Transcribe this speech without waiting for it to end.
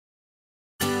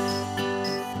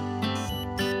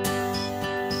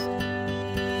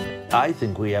I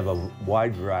think we have a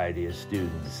wide variety of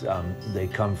students. They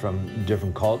come from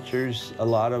different cultures, a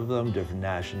lot of them, different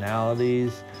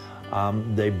nationalities.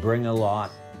 They bring a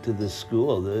lot to the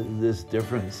school. This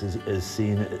difference is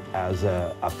seen as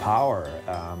a power.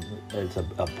 It's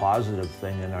a positive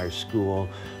thing in our school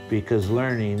because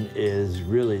learning is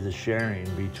really the sharing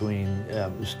between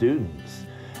students.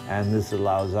 And this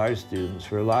allows our students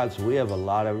for lots. We have a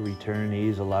lot of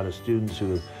returnees, a lot of students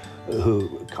who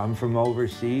come from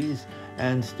overseas,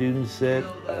 and students that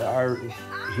are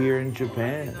here in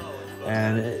Japan.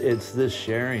 And it's this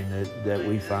sharing that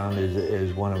we found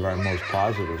is one of our most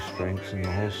positive strengths in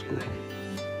the whole school.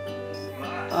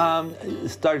 It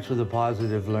starts with a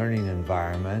positive learning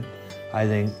environment. I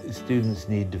think students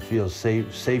need to feel safe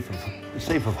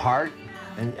of heart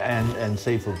and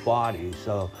safe of body.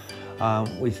 So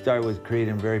we start with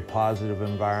creating a very positive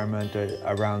environment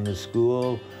around the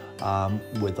school,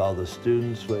 with all the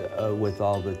students, with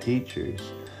all the teachers.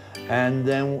 And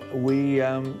then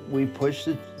we push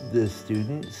the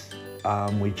students,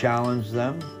 we challenge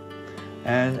them,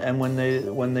 and when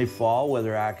they fall,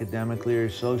 whether academically or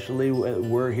socially,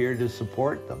 we're here to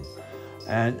support them.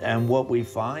 And what we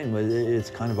find, it's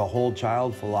kind of a whole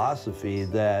child philosophy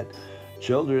that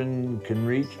children can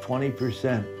reach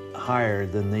 20% higher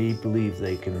than they believe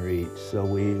they can reach. So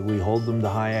we hold them to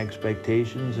high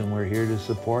expectations, and we're here to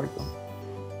support them.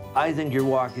 I think you're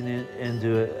walking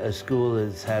into a school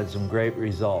that's had some great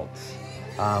results.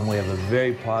 We have a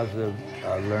very positive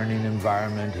learning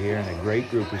environment here and a great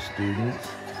group of students.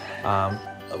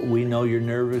 We know you're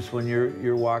nervous when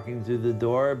you're walking through the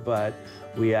door, but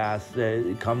we ask that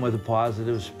you come with a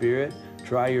positive spirit,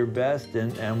 try your best,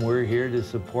 and we're here to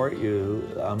support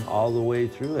you all the way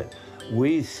through it.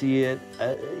 We see it,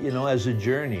 as a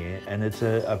journey, and it's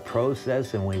a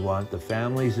process, and we want the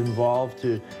families involved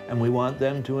too, and we want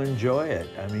them to enjoy it.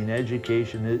 I mean,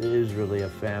 education is really a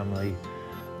family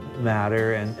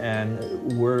matter,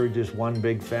 and we're just one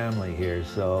big family here.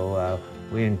 So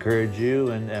we encourage you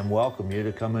and welcome you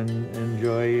to come and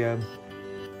enjoy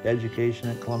education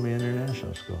at Columbia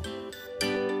International School.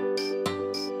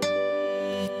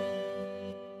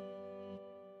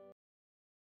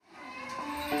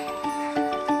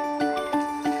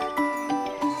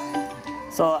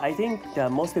 So I think the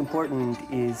most important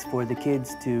is for the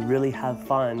kids to really have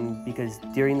fun, because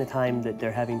during the time that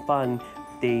they're having fun,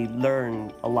 they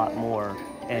learn a lot more.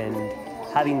 And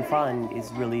having fun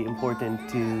is really important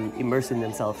to immersing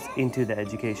themselves into the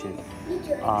education.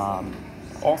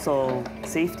 Also,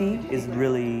 safety is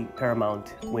really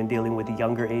paramount when dealing with the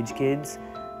younger age kids.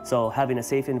 So having a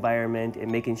safe environment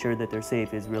and making sure that they're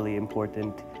safe is really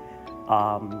important.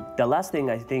 The last thing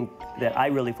I think that I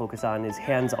really focus on is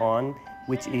hands-on,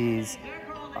 which is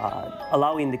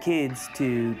allowing the kids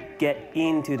to get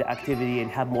into the activity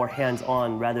and have more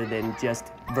hands-on rather than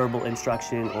just verbal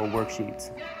instruction or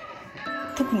worksheets.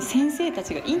 特に先生た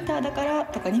ちがインターだから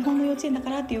とか日本の幼稚園だか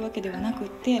らっていうわけではなくっ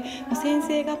て、先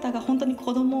生方が本当に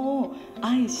子どもを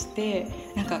愛して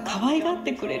なんか可愛がっ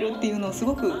てくれるっていうのをす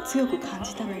ごく強く感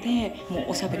じたので、もう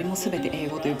おしゃべりも全て英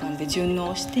語という感じで順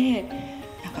応して、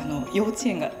なんか幼稚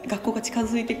園が学校が近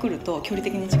づいてくると、距離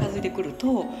的に近づいてくる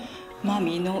と、マ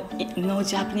ミーの No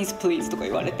Japanese please とか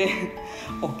言われて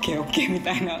OK み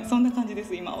たいな、そんな感じで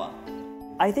す今は。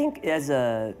I think as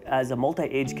a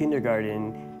multi-age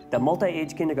kindergarten, the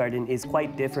multi-age kindergarten is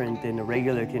quite different than a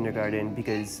regular kindergarten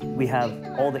because we have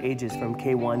all the ages from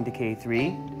K1 to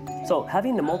K3. So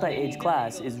having the multi-age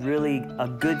class is really a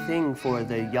good thing for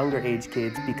the younger age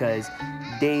kids because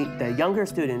the younger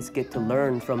students get to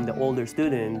learn from the older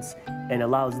students and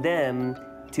allows them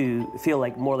to feel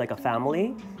more like a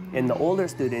family. And the older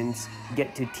students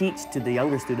get to teach to the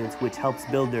younger students, which helps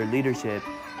build their leadership.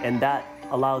 And that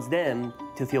allows them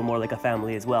to feel more like a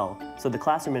family as well. So the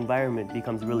classroom environment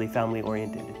becomes really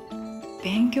family-oriented.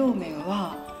 勉強面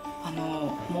は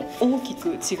もう大きく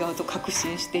違うと確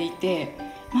信していて、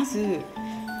まず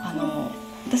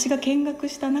私が見学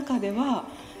した中では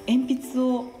鉛筆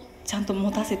をちゃんと持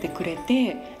たせてくれ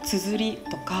て、綴り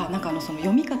とかその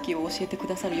読み書きを教えてく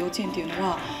ださる幼稚園というの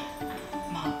は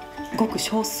ごく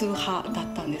少数派だ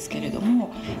ったんですけれど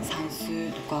も、算数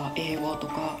とか英語と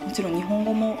かもちろん日本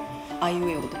語もあい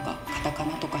うえおとかカタカ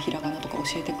ナとかひらがなとか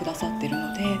教えてくださっている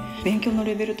ので、勉強の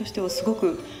レベルとしてはすご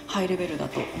くハイレベルだ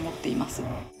と思っています。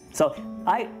So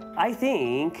I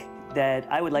think that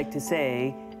I would like to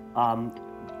say,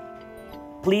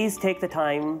 please take the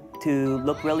time to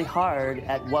look really hard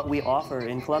at what we offer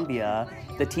in Columbia.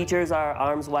 The teachers are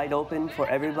arms wide open for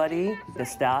everybody. The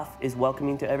staff is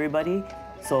welcoming to everybody.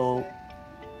 So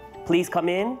please come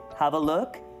in, have a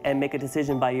look, and make a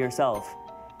decision by yourself.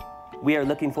 We are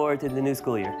looking forward to the new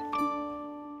school year.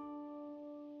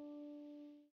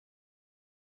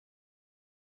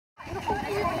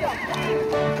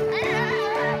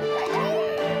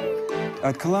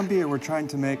 At Columbia, we're trying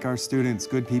to make our students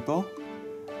good people.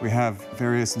 We have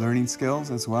various learning skills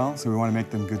as well, so we want to make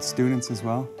them good students as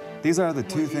well. These are the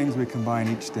two things we combine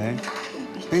each day.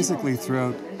 Basically,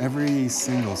 throughout every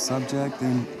single subject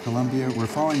in Columbia, we're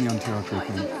following the Ontario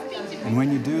curriculum. And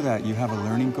when you do that, you have a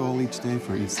learning goal each day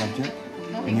for each subject,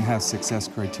 and you have success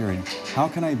criteria. How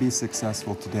can I be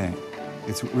successful today?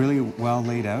 It's really well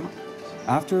laid out.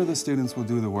 After the students will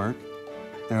do the work,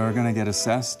 they're going to get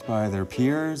assessed by their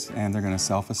peers, and they're going to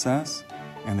self-assess,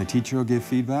 and the teacher will give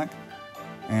feedback.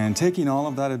 And taking all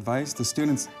of that advice, the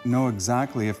students know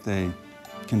exactly if they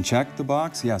can check the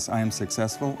box, yes, I am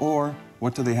successful, or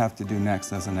what do they have to do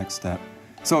next as a next step.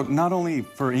 So not only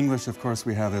for English, of course,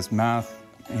 we have this math,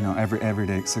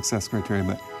 everyday success criteria,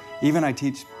 but even I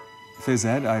teach phys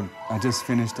ed. I just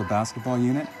finished a basketball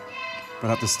unit.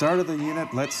 But at the start of the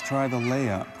unit, let's try the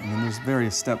layup. I mean, there's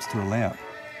various steps to a layup.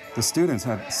 The students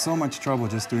had so much trouble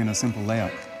just doing a simple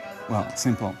layup. Well,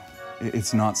 simple.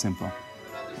 It's not simple.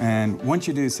 And once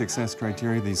you do success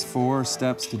criteria, these 4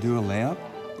 steps to do a layup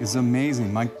is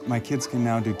amazing. My kids can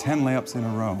now do 10 layups in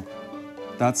a row.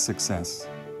 That's success.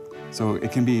 So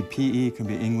it can be PE, it can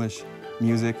be English,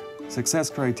 music. Success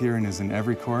criterion is in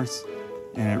every course,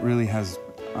 and it really has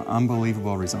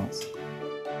unbelievable results.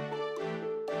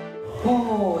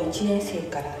 もう1年生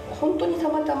から本当にた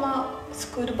またま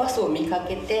スクールバスを見か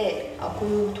けて、あ、こう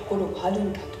いうところがある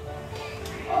んだと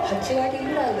思って、8割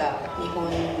ぐらいが日本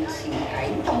人、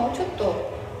今もうちょっ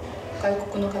と外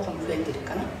国の方も増えてる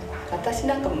かな。私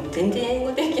なんかも全然英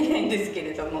語できないんですけ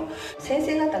れども、先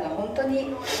生方が本当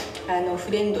に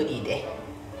フレンドリーで、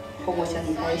保護者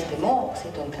に対しても生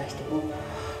徒に対しても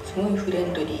すごいフレ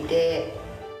ンドリーで。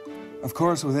Of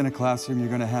course, within a classroom, you're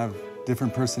going to have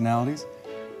different personalities.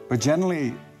 But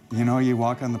generally, you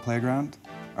walk on the playground,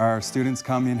 our students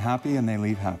come in happy and they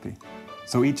leave happy.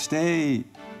 So each day,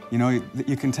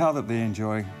 you can tell that they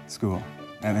enjoy school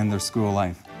and their school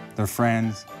life. Their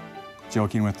friends,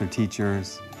 joking with their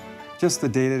teachers, just the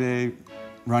day-to-day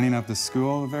running of the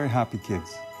school, very happy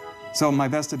kids. So my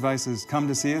best advice is come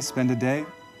to see us, spend a day,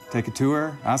 take a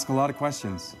tour, ask a lot of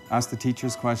questions. Ask the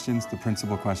teachers questions, the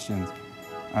principal questions.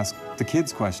 Ask the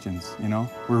kids questions,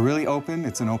 We're really open.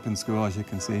 It's an open school, as you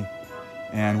can see.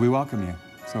 And we welcome you.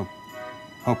 So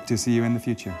hope to see you in the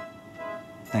future.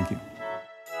 Thank you.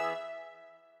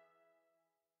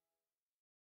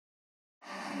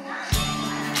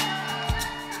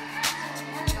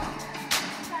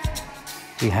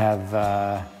 We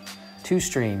have 2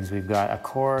 streams. We've got a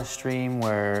core stream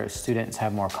where students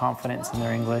have more confidence in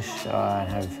their English and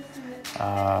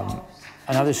have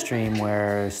another stream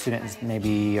where students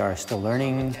maybe are still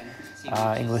learning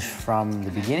English from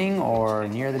the beginning or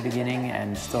near the beginning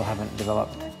and still haven't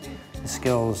developed the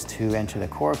skills to enter the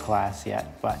core class yet,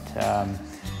 but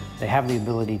they have the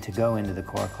ability to go into the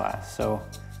core class. So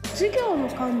授業の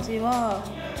感じは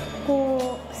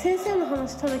先生の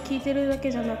話ただ聞いてるだ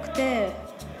けじゃなくて、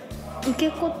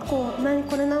何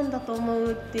これなんだと思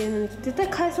うっていうのに絶対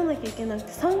返さなきゃいけなく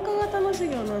て、参加型の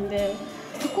授業なんで、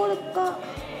そこが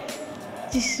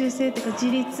実習性というか自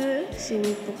立心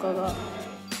とかが。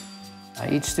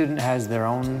Each student has their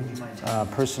own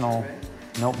personal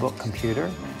notebook computer.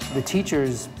 The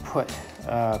teachers put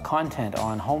content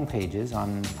on home pages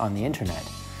on the internet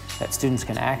that students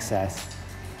can access,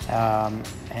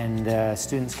 and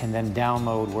students can then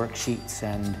download worksheets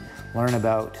and learn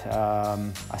about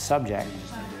a subject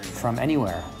from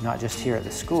anywhere, not just here at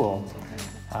the school.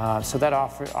 So that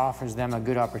offers them a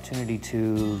good opportunity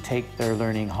to take their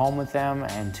learning home with them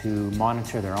and to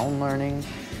monitor their own learning,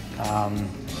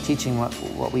 teaching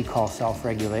what we call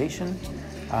self-regulation.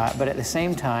 But at the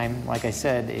same time, like I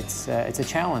said, it's a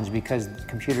challenge because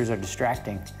computers are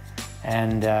distracting.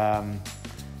 And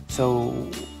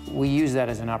so we use that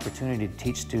as an opportunity to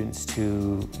teach students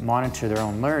to monitor their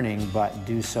own learning, but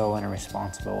do so in a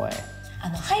responsible way.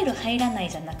 入る入らない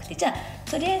じゃなくて、じゃあ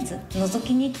とりあえず覗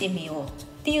きに行ってみよう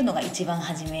っていうのが一番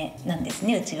初めなんです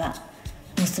ね。うちは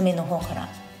娘の方から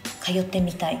通って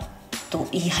みたいと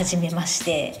言い始めまし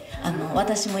て、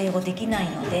私も英語できない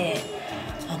ので、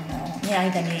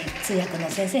間に通訳の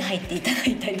先生入っていただ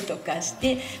いたりとかし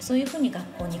て、そういうふうに学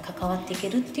校に関わっていけ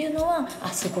るっていうのは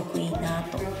すごくいいな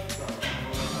と思ってま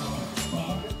す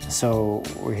ね。So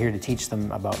we're here to teach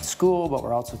them about school, but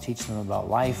we're also teaching them about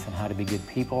life and how to be good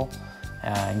people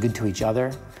and good to each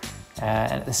other.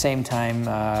 And at the same time,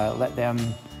 let them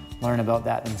learn about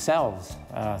that themselves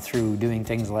through doing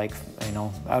things like,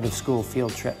 out-of-school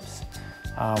field trips,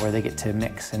 where they get to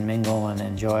mix and mingle and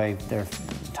enjoy their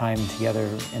time together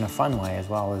in a fun way as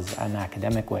well as an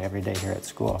academic way every day here at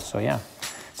school. So yeah,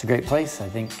 it's a great place. I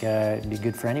think it'd be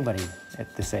good for anybody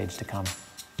at this age to come.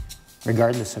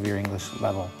 regardless of your English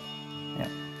level. Yeah.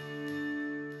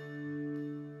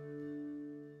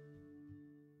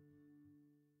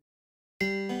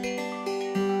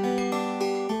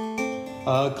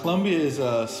 Columbia is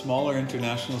a smaller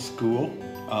international school.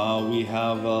 We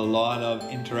have a lot of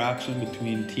interaction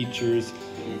between teachers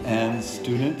and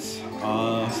students.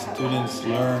 Students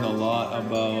learn a lot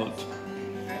about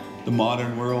the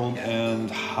modern world and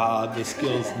the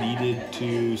skills needed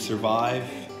to survive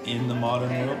in the modern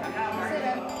world.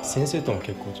 先生とも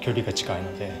結構距離が近い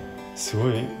ので、すご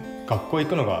い学校行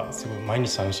くのがすごい毎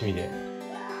日楽しみで。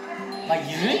まあ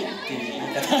緩いっていう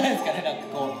言い方なんですかね。なんか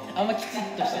こうあんまきちっ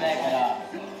としてないから、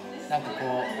なんか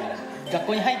こう学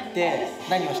校に入って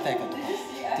何をしたいかとか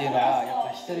っていうのはやっ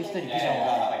ぱ一人一人ビジョン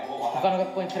が他の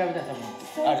学校に比べたら多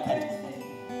分あると思います。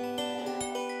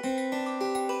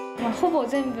まあ、ほぼ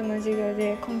全部の授業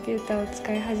でコンピューターを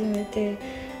使い始めて、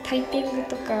タイピング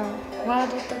とかワー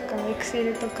ドとかエクセ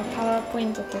ルとかパワーポイ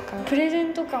ントとかプレゼ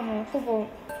ンとかもほぼ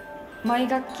毎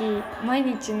学期毎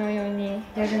日のように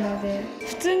やるので、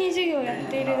普通に授業をやっ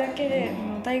ているだけで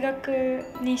大学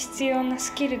に必要な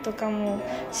スキルとかも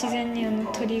自然に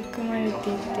取り組まれていて、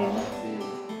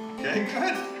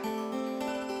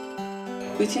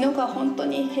うちの子は本当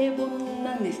に平凡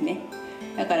なんですね。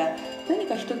だから何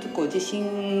か一つこう自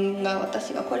信が、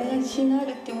私がこれが自信があ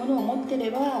るっていうものを持ってれ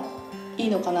ばいい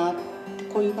のかな、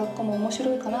こういう学校も面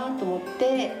白いかなと思っ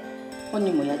て本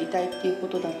人もやりたいっていうこ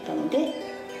とだったので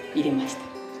入れました。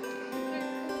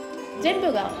全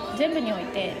部におい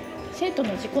て生徒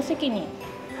の自己責任、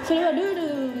それはル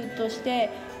ールとして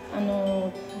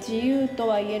自由と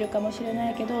は言えるかもしれ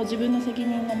ないけど自分の責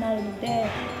任がなるので、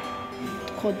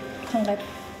こう考え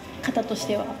方とし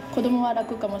ては子供は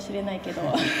楽かもしれないけど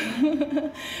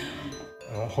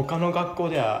他の学校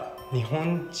では日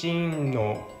本人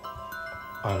の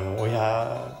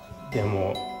親で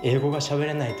も英語が喋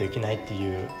れないといけないって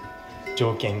いう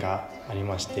条件があり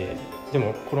まして、で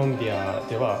もコロンビア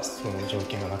ではその条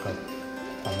件がなかっ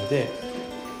たので、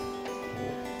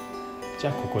じ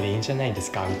ゃあここでいいんじゃないで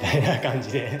すかみたいな感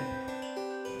じで。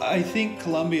I think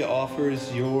Columbia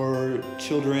offers your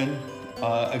children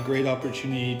a great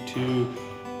opportunity to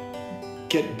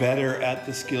get better at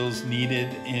the skills needed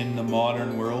in the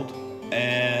modern world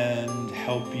and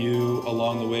help you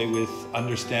along the way with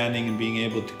understanding and being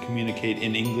able to communicate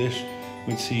in English,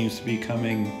 which seems to be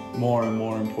becoming more and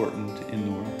more important in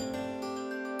the world.